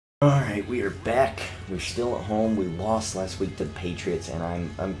Alright, we are back. We're still at home. We lost last week to the Patriots, and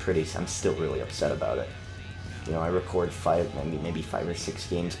I'm still really upset about it. You know, I record maybe 5 or 6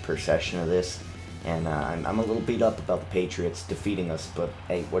 games per session of this, and I'm a little beat up about the Patriots defeating us, but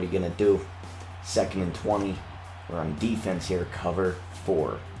hey, what are you gonna do? 2nd and 20. We're on defense here, cover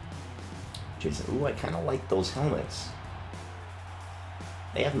 4. Ooh, I kind of like those helmets.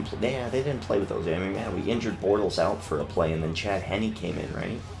 They didn't play with those. I mean, yeah, we injured Bortles out for a play, and then Chad Henne came in,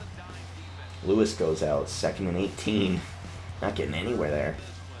 right? Lewis goes out, 2nd and 18. Not getting anywhere there.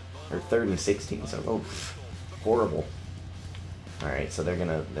 Or 3rd and 16, so, oh, horrible. Alright, so they're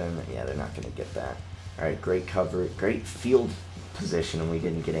not gonna get that. Alright, great cover, great field position, and we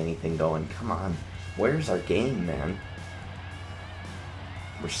didn't get anything going. Come on, where's our game, man?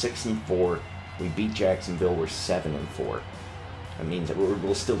 We're 6 and 4. We beat Jacksonville, we're 7 and 4. That means that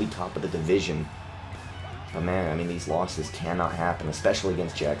we'll still be top of the division. But man, I mean, these losses cannot happen, especially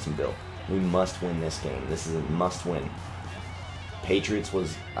against Jacksonville. We must win this game. This is a must-win. Patriots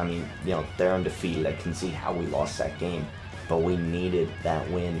was, I mean, you know, they're undefeated. I can see how we lost that game. But we needed that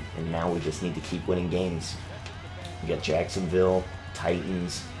win, and now we just need to keep winning games. We got Jacksonville,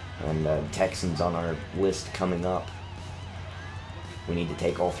 Titans, and Texans on our list coming up. We need to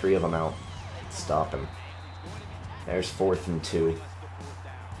take all 3 of them out. Stop them. There's 4th and 2.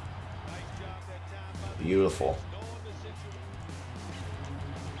 Beautiful.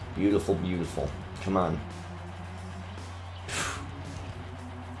 Beautiful, beautiful. Come on.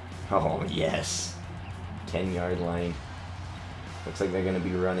 Oh, yes. 10-yard line. Looks like they're going to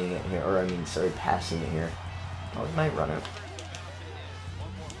be running it here. Or, I mean, sorry, passing it here. Oh, they might run it.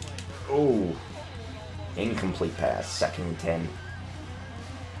 Oh. Incomplete pass. 2nd and 10.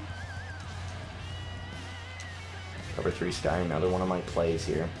 Cover 3 Sky, another one of my plays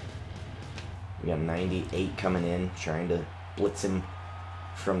here. We got 98 coming in, trying to blitz him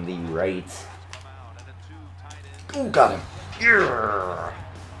from the right. Oh, got him. Yeah.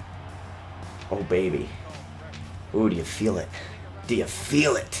 Oh, baby. Ooh, do you feel it? Do you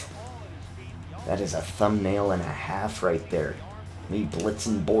feel it? That is a thumbnail and a half right there. Me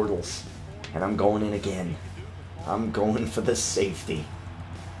blitzing Bortles. And I'm going in again. I'm going for the safety.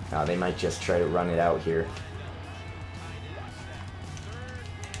 Now, they might just try to run it out here.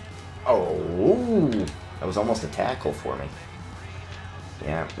 Oh, that was almost a tackle for me.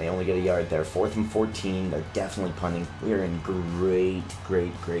 Yeah, they only get a yard there. 4th and 14. They're definitely punting. We are in great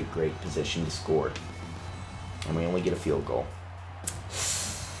position to score. And we only get a field goal.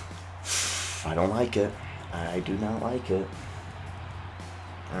 I don't like it. I do not like it.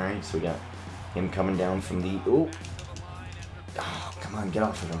 Alright, so we got him coming down from the... Oh, come on, get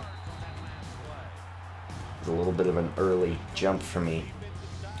off of him. It was a little bit of an early jump for me.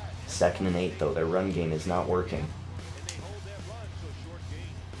 2nd and 8, though. Their run game is not working.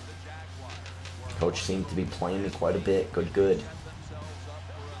 Coach seemed to be playing me quite a bit. Good.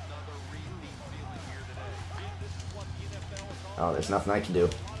 Oh, there's nothing I can do.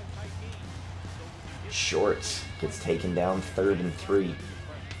 Shorts gets taken down. 3rd and 3.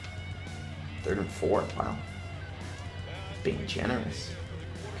 3rd and 4. Wow. Being generous.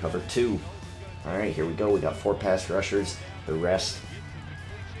 Cover 2. Alright, here we go. We got 4 pass rushers. The rest...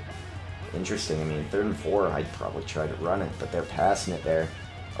 Interesting. I mean, 3rd and 4, I'd probably try to run it, but they're passing it there.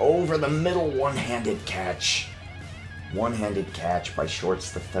 Over the middle, one-handed catch. One-handed catch by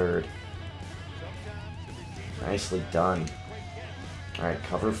Shorts the 3rd. Nicely done. Alright,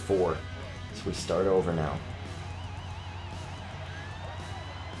 cover 4. So we start over now.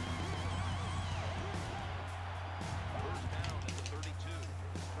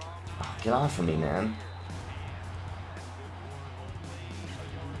 Oh, get off of me, man.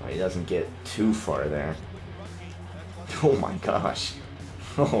 He doesn't get too far there. Oh my gosh.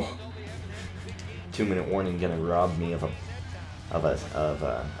 Oh. 2-minute warning gonna rob me of a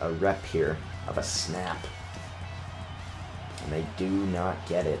rep here, of a snap. And they do not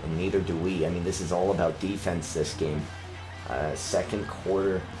get it, and neither do we. I mean, this is all about defense this game. 2nd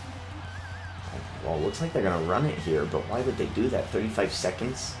quarter. Well, it looks like they're gonna run it here, but why would they do that? 35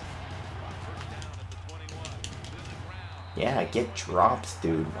 seconds? Yeah, get dropped,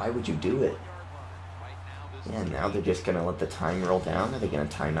 dude. Why would you do it? Yeah, now they're just gonna let the time roll down. Are they gonna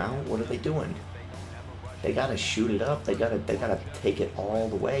time out? What are they doing? They gotta shoot it up. They gotta take it all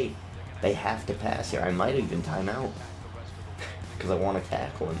the way. They have to pass here. I might even time out because I want to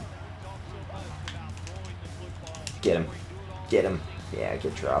tackle him. Get him. Get him. Yeah,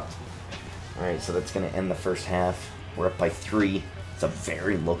 get dropped. All right, so that's gonna end the first half. We're up by 3. It's a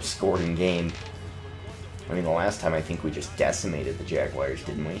very low-scoring game. I mean, the last time I think we just decimated the Jaguars,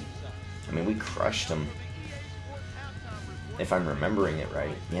 didn't we? I mean, we crushed them. if I'm remembering it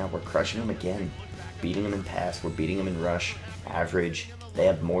right. Yeah, we're crushing them again. Beating them in pass, we're beating them in rush, average. They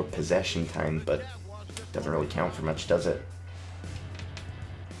have more possession time, but it doesn't really count for much, does it?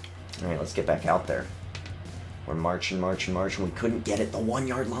 Alright, let's get back out there. We're marching. We couldn't get it. The 1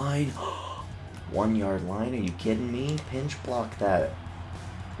 yard line. 1 yard line? Are you kidding me? Pinch block that.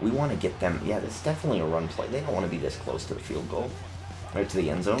 We want to get them. Yeah, this is definitely a run play. They don't want to be this close to the field goal. Right to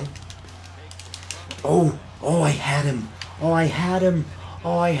the end zone. Oh, I had him. Oh, I had him.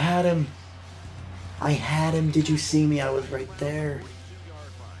 I had him. Did you see me? I was right there.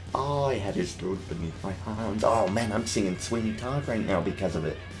 Oh, I had his throat beneath my hands. Oh, man, I'm singing Sweeney Todd right now because of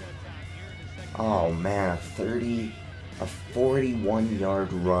it. Oh, man, a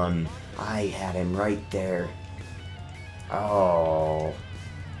 41-yard run. I had him right there. Oh.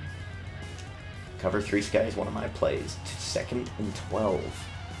 Cover 3 Sky is one of my plays. 2nd and 12.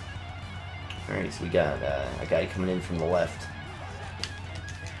 Alright, so we got a guy coming in from the left.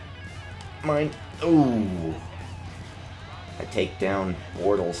 Mine. Ooh. I take down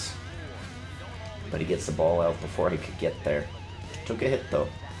Bortles. But he gets the ball out before I could get there. Took a hit, though.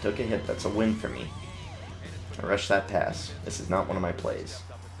 Took a hit. That's a win for me. I rushed that pass. This is not one of my plays.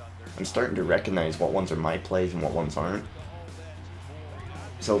 I'm starting to recognize what ones are my plays and what ones aren't.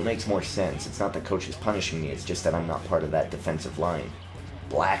 So it makes more sense. It's not that coach is punishing me. It's just that I'm not part of that defensive line.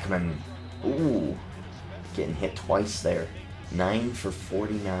 Blackman. Ooh. Getting hit twice there. 9 for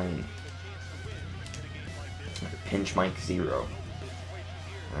 49. Pinch Mike 0.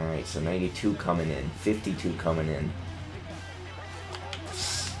 Alright, so 92 coming in. 52 coming in.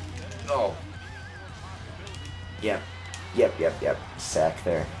 Oh. Yep. Sack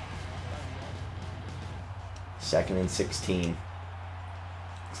there. 2nd and 16.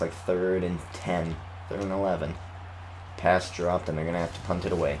 Looks like 3rd and 10. 3rd and 11. Pass dropped, and they're going to have to punt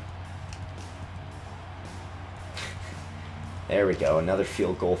it away. There we go. Another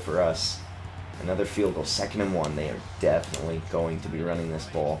field goal for us. Another field goal. 2nd and 1. They are definitely going to be running this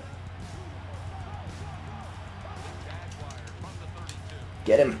ball.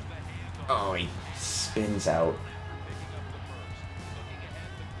 Get him. Oh, he spins out.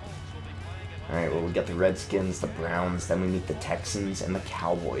 Alright, well, we got the Redskins, the Browns, then we meet the Texans and the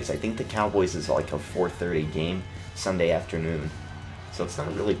Cowboys. I think the Cowboys is like a 4:30 game, Sunday afternoon. So it's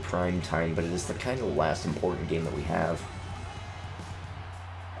not really prime time, but it is the kind of last important game that we have.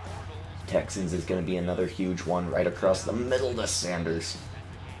 Texans is going to be another huge one right across the middle to Sanders.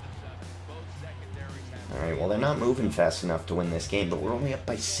 Alright, well, they're not moving fast enough to win this game, but we're only up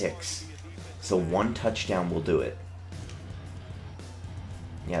by 6. So 1 touchdown will do it.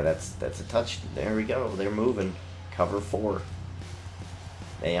 Yeah, that's a touch. There we go. They're moving. Cover 4.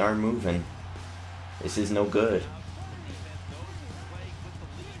 They are moving. This is no good.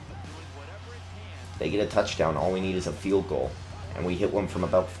 They get a touchdown. All we need is a field goal. And we hit one from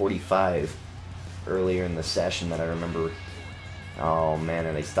about 45 earlier in the session that I remember. Oh, man,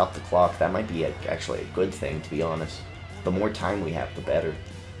 and they stopped the clock. That might be actually a good thing, to be honest. The more time we have, the better.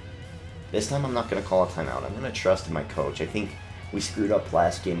 This time I'm not going to call a timeout. I'm going to trust in my coach. I think we screwed up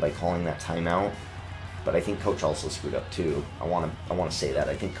last game by calling that timeout, but I think coach also screwed up too. I want to say that.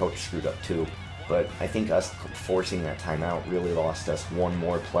 I think coach screwed up too, but I think us forcing that timeout really lost us one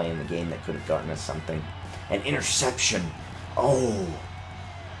more play in the game that could have gotten us something. An interception! Oh!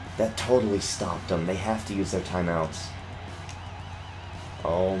 That totally stopped them. They have to use their timeouts.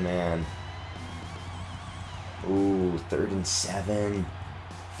 Oh, man. Ooh, 3rd and 7.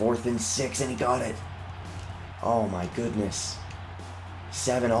 4th and 6, and he got it. Oh, my goodness.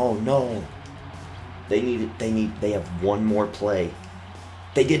 7, oh, no. They have one more play.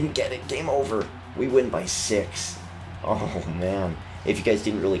 They didn't get it. Game over. We win by 6. Oh, man. If you guys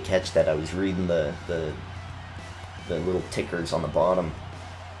didn't really catch that, I was reading the little tickers on the bottom.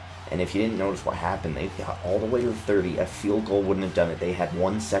 And if you didn't notice what happened, they got all the way to 30. A field goal wouldn't have done it. They had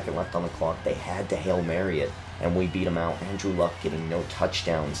 1 second left on the clock. They had to Hail Mary it, and we beat them out. Andrew Luck getting no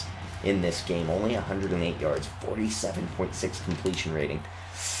touchdowns in this game. Only 108 yards, 47.6 completion rating.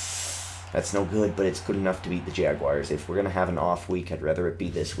 That's no good, but it's good enough to beat the Jaguars. If we're going to have an off week, I'd rather it be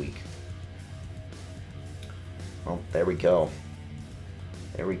this week. Well, there we go.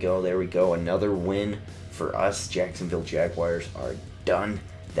 There we go. Another win for us. Jacksonville Jaguars are done.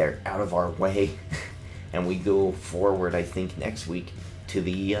 They're out of our way. And we go forward, I think, next week to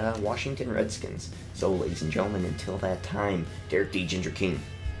the Washington Redskins. So, ladies and gentlemen, until that time, Derek D. Ginger King,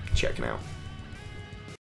 checking out.